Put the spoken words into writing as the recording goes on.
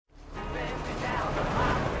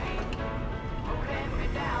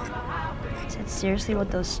seriously what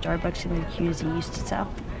those Starbucks in the QZ used to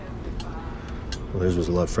sell? Well, theirs was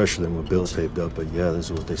a lot fresher than what Bill's taped up, but yeah, this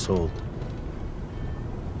is what they sold.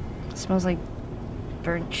 It smells like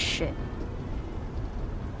burnt shit.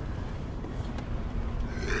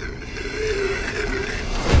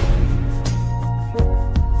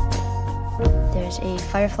 There's a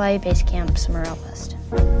Firefly base camp somewhere out west.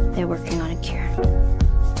 They're working on a cure.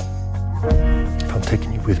 If I'm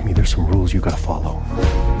taking you with me, there's some rules you gotta follow.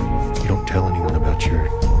 You don't tell anyone about your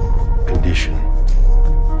condition.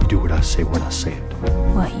 You do what I say when I say it.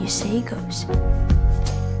 What you say goes.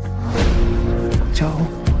 Joe,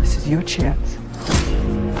 this is your chance.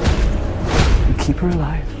 You keep her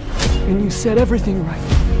alive, and you set everything right.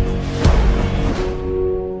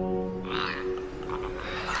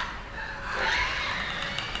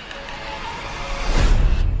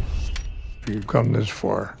 If you've come this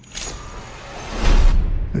far,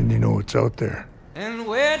 then you know what's out there. And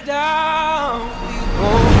we're down we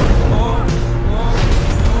go,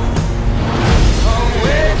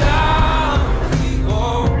 way down we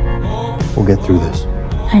go. We'll get through this.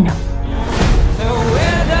 I know. And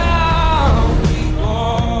we're down we go.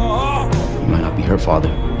 You might not be her father,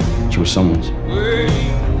 but you were someone's. Way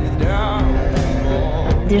down we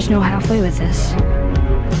go. There's no halfway with this.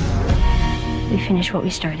 We finish what we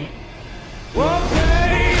started. Oh,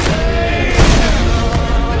 baby.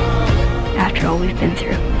 After all we've been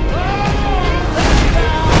through.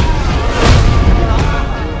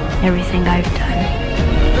 Everything I've done.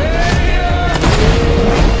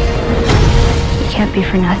 It can't be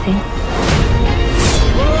for nothing.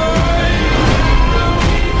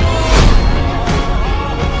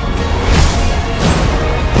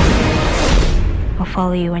 I'll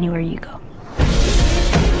follow you anywhere you go.